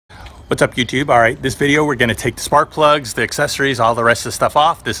What's up, YouTube? All right, this video we're going to take the spark plugs, the accessories, all the rest of the stuff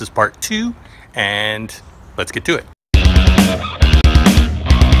off. This is part 2, and let's get to it.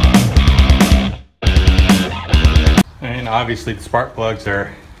 And obviously the spark plugs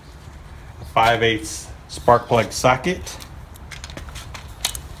are a 5/8 spark plug socket.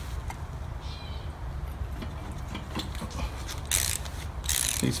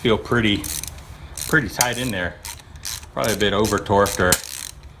 These feel pretty tight in there. Probably a bit over torqued, or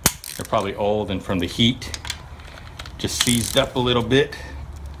they're probably old and from the heat just seized up a little bit.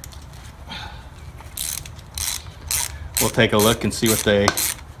 We'll take a look and see what they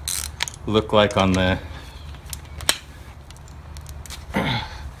look like on the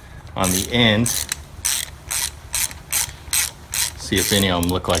end. See if any of them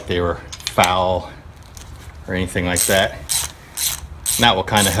look like they were foul or anything like that. And that will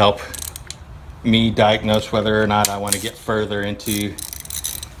kind of help me diagnose whether or not I want to get further into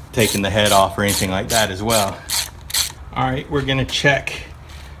taking the head off or anything like that as well. All right, we're going to check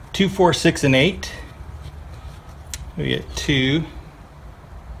 2, 4, 6, and 8. We get 2.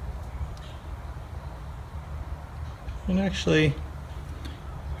 And actually,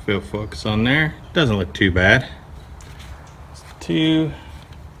 if we'll focus on there, doesn't look too bad. It's 2,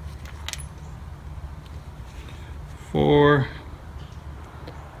 4.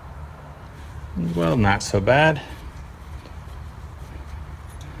 Well, not so bad.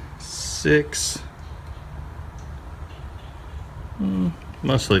 6.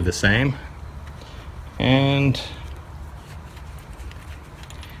 Mostly the same. And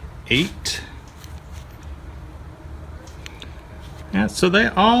 8. Yeah, so they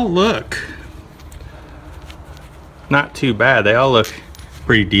all look not too bad. They all look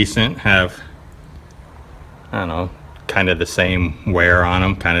pretty decent. Have, I don't know, kind of the same wear on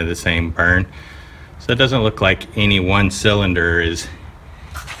them, kind of the same burn. So it doesn't look like any one cylinder is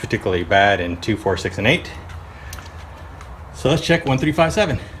particularly bad in 2, 4, 6, and 8. So let's check 1, 3, 5,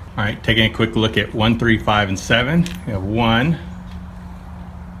 7. All right, taking a quick look at 1, 3, 5, and 7. We have 1.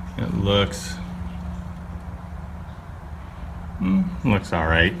 It looks all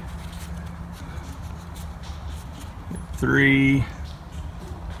right. 3.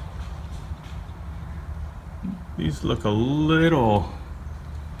 These look a little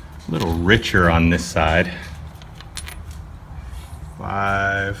richer on this side.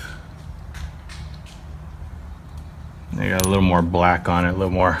 5. They got a little more black on it, a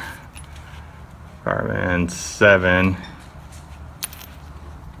little more carbon. 7.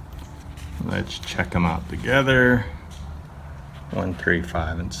 Let's check them out together. 1, 3,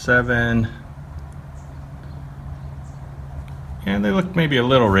 5, and 7. And they look maybe a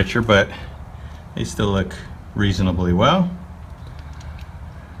little richer, but they still look reasonably well.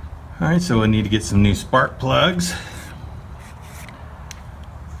 All right, so we need to get some new spark plugs.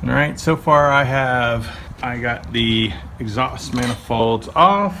 All right, so far I got the exhaust manifolds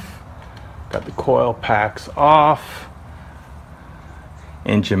off, got the coil packs off,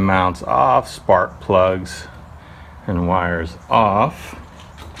 engine mounts off, spark plugs and wires off.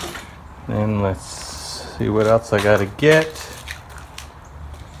 Then let's see what else I gotta get.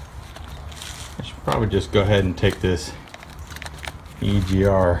 I should probably just go ahead and take this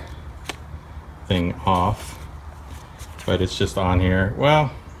EGR thing off, but it's just on here. Well,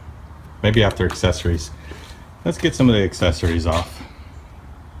 maybe after accessories. Let's get some of the accessories off.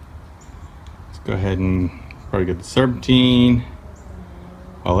 Let's go ahead and probably get the serpentine.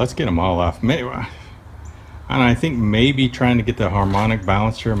 Well, let's get them all off. Maybe, I don't know, I think maybe trying to get the harmonic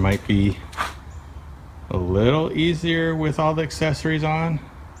balancer might be a little easier with all the accessories on.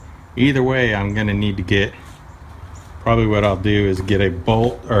 Either way, I'm gonna need to get, probably what I'll do is get a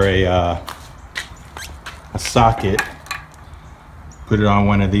bolt or a socket, put it on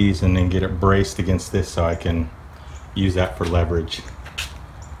one of these, and then get it braced against this so I can use that for leverage.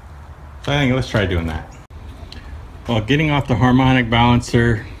 So I think let's try doing that. Well, getting off the harmonic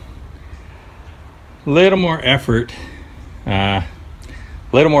balancer, a little more effort than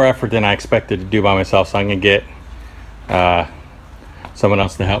I expected to do by myself, so I'm gonna get someone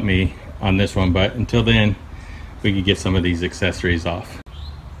else to help me on this one, but until then we can get some of these accessories off.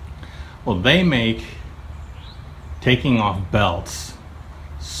 Well, they make taking off belts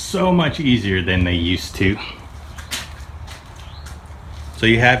so much easier than they used to. So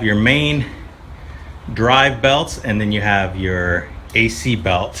you have your main drive belts, and then you have your AC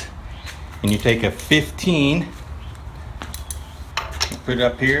belt, and you take a 15, you put it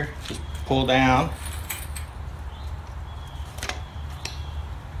up here, just pull down,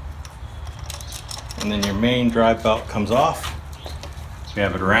 and then your main drive belt comes off. You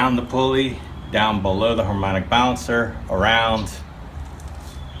have it around the pulley, down below the harmonic balancer, around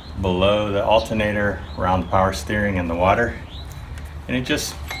below the alternator around the power steering and the water, and it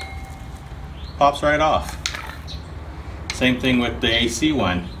just pops right off. Same thing with the AC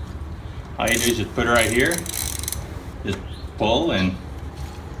one. All you do is just put it right here, just pull, and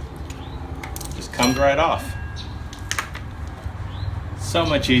just comes right off. So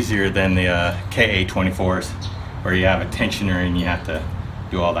much easier than the KA24s, where you have a tensioner and you have to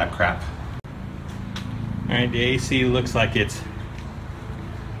do all that crap. Alright, the AC looks like it's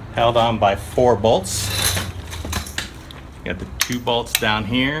held on by 4 bolts. You got the 2 bolts down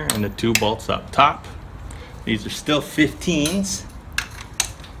here and the 2 bolts up top. These are still 15s.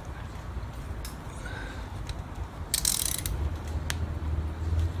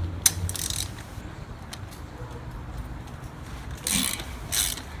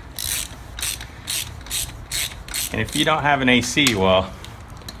 And if you don't have an AC, well,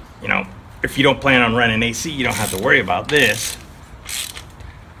 you know, if you don't plan on running AC, you don't have to worry about this.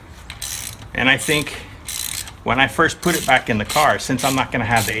 And I think when I first put it back in the car, since I'm not going to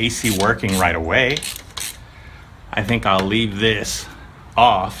have the AC working right away, I think I'll leave this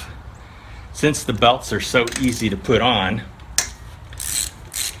off. Since the belts are so easy to put on,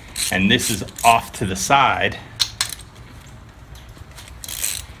 and this is off to the side,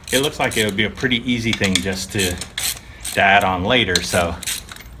 it looks like it would be a pretty easy thing just to add on later. So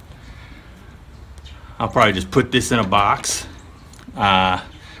I'll probably just put this in a box,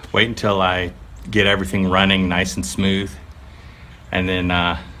 wait until I get everything running nice and smooth, and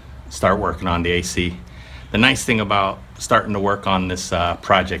then start working on the AC. The nice thing about starting to work on this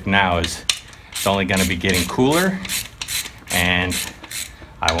project now is it's only going to be getting cooler, and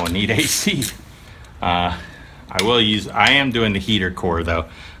I won't need AC. I am doing the heater core though.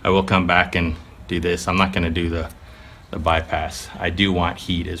 I will come back and do this. I'm not going to do the bypass. I do want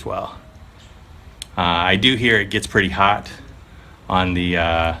heat as well. I do hear it gets pretty hot on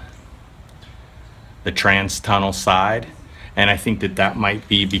the trans tunnel side, and I think that might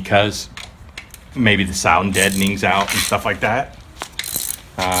be because maybe the sound deadening's out and stuff like that.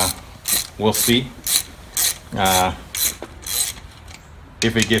 We'll see.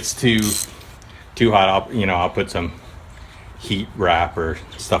 If it gets too hot, I'll put some heat wrap or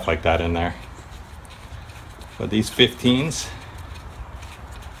stuff like that in there. But these 15s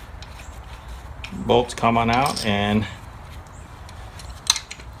bolts come on out, and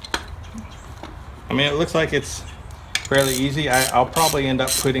I mean, it looks like it's fairly easy. I'll probably end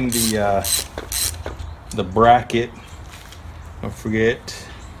up putting the bracket. Don't forget.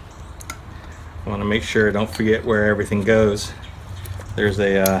 I want to make sure I don't forget where everything goes. There's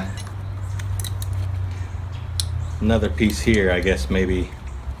a another piece here. I guess maybe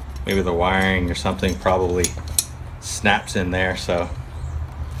the wiring or something probably snaps in there, so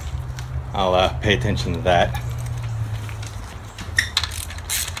I'll pay attention to that.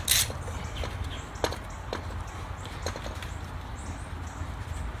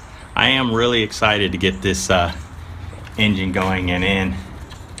 I am really excited to get this engine going and in.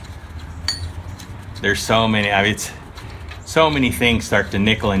 There's so many, I mean, so many things start to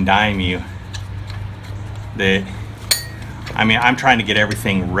nickel and dime you that, I mean, I'm trying to get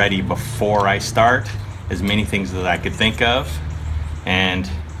everything ready before I start, as many things as I could think of. And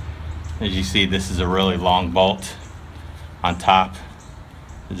as you see, this is a really long bolt on top.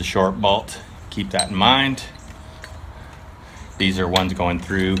 There's a short bolt, keep that in mind. These are ones going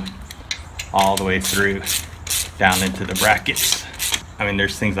through all the way through down into the brackets. I mean,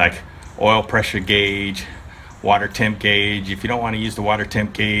 there's things like oil pressure gauge, water temp gauge. If you don't want to use the water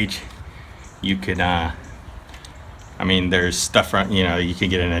temp gauge, you could I mean, there's stuff, you can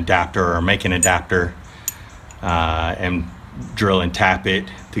get an adapter or make an adapter and drill and tap it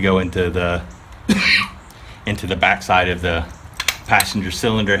to go into the into the backside of the passenger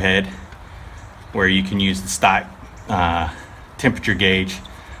cylinder head, where you can use the stock temperature gauge.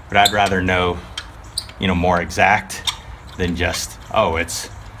 But I'd rather know, more exact than just, oh, it's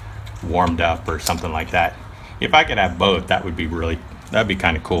warmed up or something like that. If I could have both, that'd be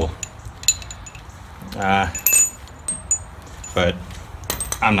kind of cool. But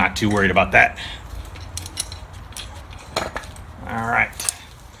I'm not too worried about that. All right.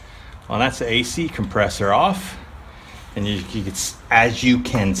 Well, that's the AC compressor off, and as you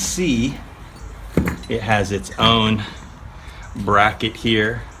can see, it has its own bracket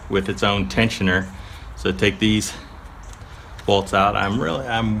here with its own tensioner. So take these bolts out. I'm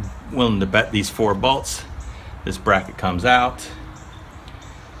willing to bet these 4 bolts, this bracket comes out,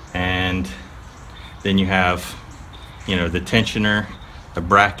 and then you have, the tensioner, the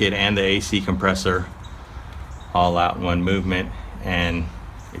bracket, and the AC compressor all out in one movement. And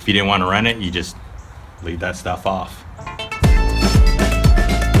if you didn't want to run it, you just leave that stuff off.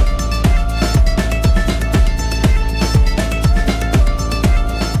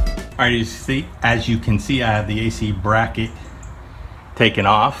 Alright, as you can see, I have the AC bracket taken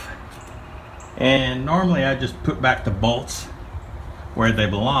off, and normally I just put back the bolts where they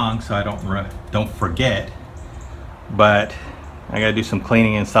belong so I don't forget. But I gotta do some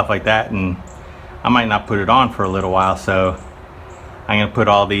cleaning and stuff like that, and I might not put it on for a little while, so I'm gonna put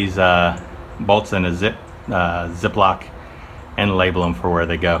all these bolts in a Ziploc and label them for where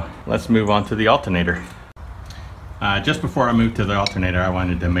they go. Let's move on to the alternator. Just before I moved to the alternator, I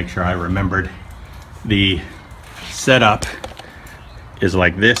wanted to make sure I remembered the setup is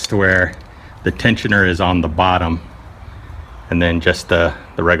like this, to where the tensioner is on the bottom and then just the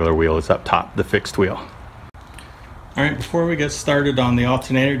regular wheel is up top, the fixed wheel. Alright, before we get started on the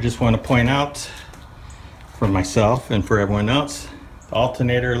alternator, just want to point out for myself and for everyone else, the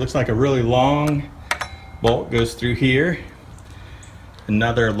alternator looks like a really long bolt goes through here.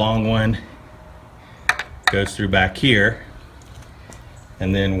 Another long one goes through back here,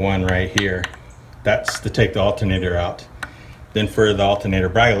 and then one right here. That's to take the alternator out. Then for the alternator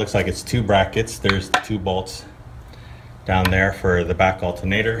bracket, it looks like it's two brackets. There's the two bolts down there for the back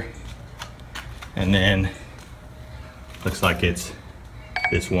alternator, and then looks like it's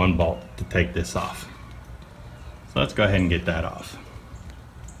this one bolt to take this off. So let's go ahead and get that off.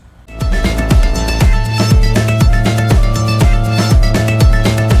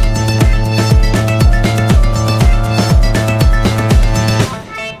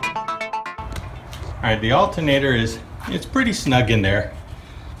 Alright, the alternator it's pretty snug in there.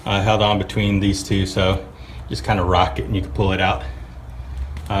 Held on between these two, so just kind of rock it and you can pull it out.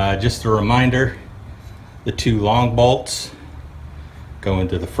 Just a reminder, the two long bolts go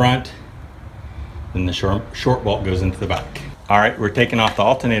into the front, and the short bolt goes into the back. Alright, we're taking off the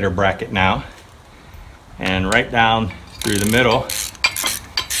alternator bracket now, and right down through the middle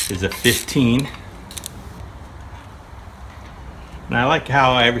is a 15. And I like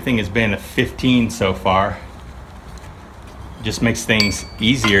how everything has been a 15 so far. It just makes things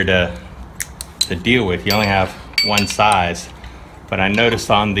easier to deal with. You only have one size. But I noticed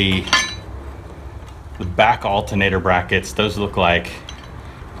on the back alternator brackets, those look like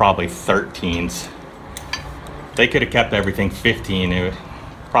probably 13s. They could have kept everything 15. It would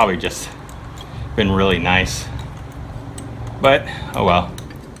probably just been really nice. But oh well.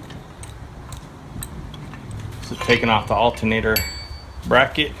 So taking off the alternator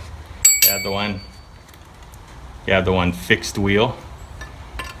bracket, you have the one fixed wheel.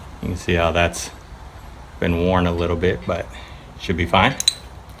 You can see how that's been worn a little bit, but should be fine.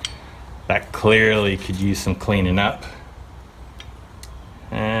 That clearly could use some cleaning up.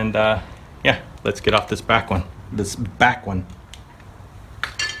 And yeah, let's get off this back one.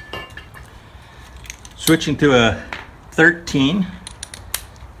 Switching to a 13.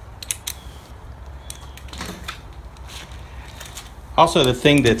 Also, the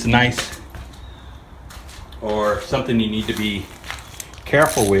thing that's nice, or something you need to be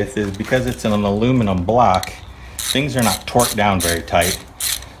careful with, is because it's an aluminum block, things are not torqued down very tight.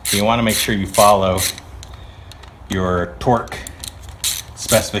 So you want to make sure you follow your torque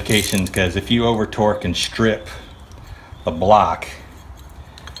specifications, because if you over torque and strip the block,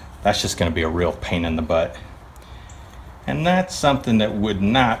 that's just going to be a real pain in the butt. And that's something that would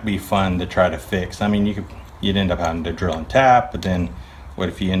not be fun to try to fix. I mean, you'd end up having to drill and tap, but then what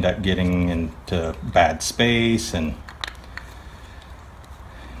if you end up getting into bad space and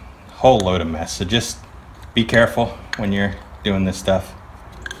a whole load of mess. So just be careful when you're doing this stuff.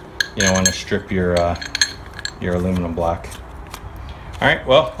 You don't want to strip your aluminum block. All right,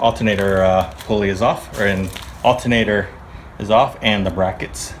 well, alternator pulley is off, and alternator is off, and the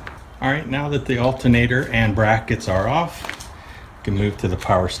brackets. All right, now that the alternator and brackets are off, we can move to the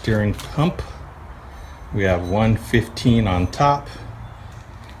power steering pump. We have one 15 on top,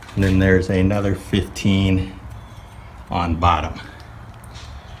 and then there's another 15 on bottom.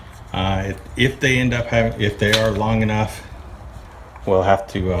 If they are long enough, we'll have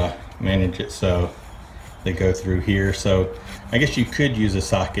to manage it so they go through here. So I guess you could use a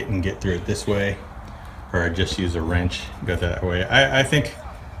socket and get through it this way, or just use a wrench, go that way. I think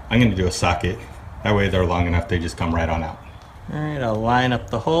I'm going to do a socket. That way they're long enough, they just come right on out. All right, I'll line up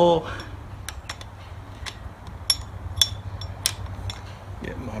the hole.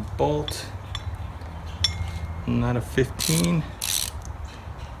 Get my bolt. Not a 15.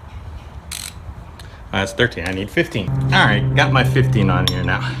 That's 13. I need 15. All right, got my 15 on here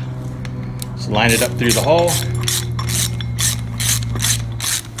now. Just line it up through the hole.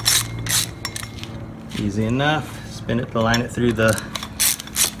 Easy enough. Spin it to line it through the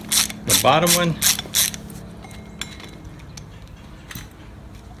bottom one.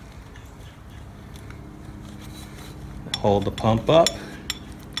 Hold the pump up.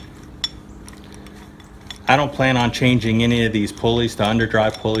 I don't plan on changing any of these pulleys to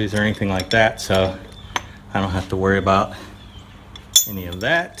underdrive pulleys or anything like that, so I don't have to worry about any of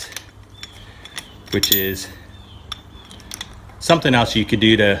that, which is something else you could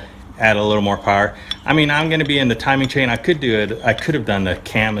do to add a little more power. I mean, I'm going to be in the timing chain. I could do it. I could have done the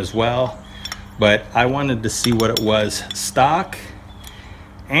cam as well, but I wanted to see what it was stock,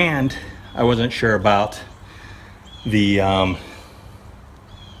 and I wasn't sure about the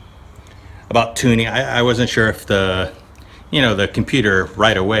about tuning. I wasn't sure if the the computer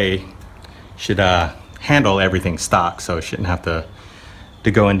right away should handle everything stock, so it shouldn't have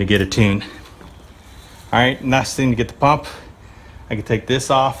to go in to get a tune. All right, next thing to get the pump, I can take this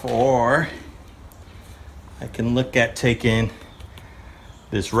off, or I can look at taking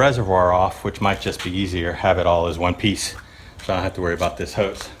this reservoir off, which might just be easier, have it all as one piece, so I don't have to worry about this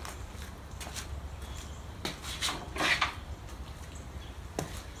hose.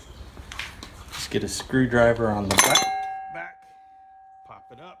 Just get a screwdriver on the back, pop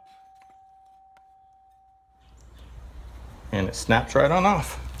it up, and it snaps right on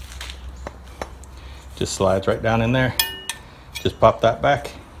off. Just slides right down in there. Just pop that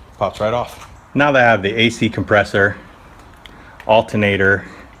back, pops right off. Now that I have the AC compressor, alternator,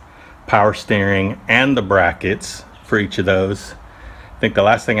 power steering, and the brackets for each of those, I think the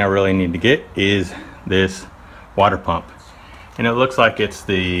last thing I really need to get is this water pump. And it looks like it's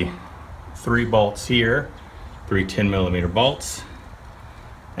the 3 bolts here, 3 10mm bolts,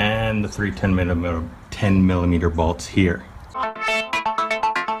 and the 3 10mm bolts here.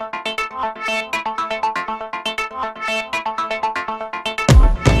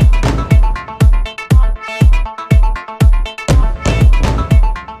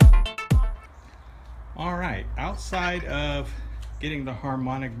 Outside of getting the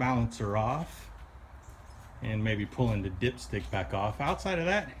harmonic balancer off and maybe pulling the dipstick back off, outside of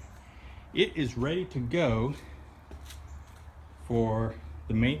that, it is ready to go for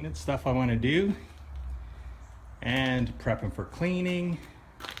the maintenance stuff I want to do and prepping for cleaning.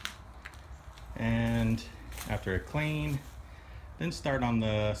 And after a clean, then start on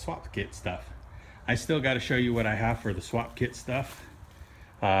the swap kit stuff. I still got to show you what I have for the swap kit stuff.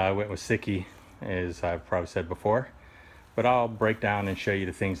 I went with Sicky, as I've probably said before, but I'll break down and show you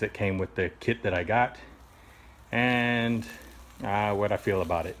the things that came with the kit that I got and what I feel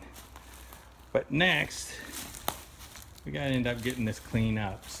about it. But next, we gotta end up getting this cleaned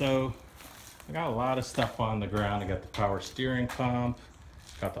up. So I got a lot of stuff on the ground. I got the power steering pump,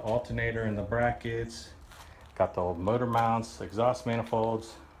 got the alternator and the brackets, got the old motor mounts, exhaust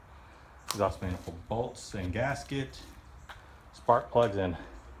manifolds, exhaust manifold bolts and gasket, spark plugs and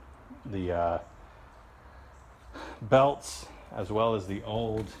the belts, as well as the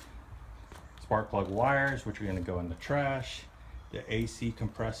old spark plug wires, which are going to go in the trash, the AC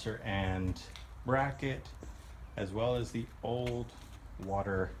compressor and bracket, as well as the old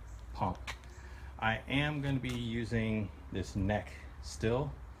water pump. I am going to be using this neck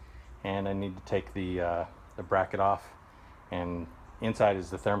still, and I need to take the bracket off, and inside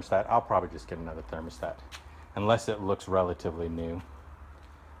is the thermostat. I'll probably just get another thermostat unless it looks relatively new.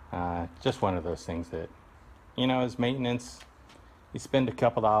 Just one of those things that, is maintenance. You spend a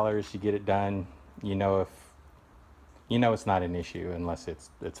couple dollars, you get it done. If it's not an issue unless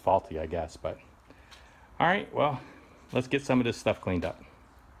it's faulty, I guess. But all right, well, let's get some of this stuff cleaned up.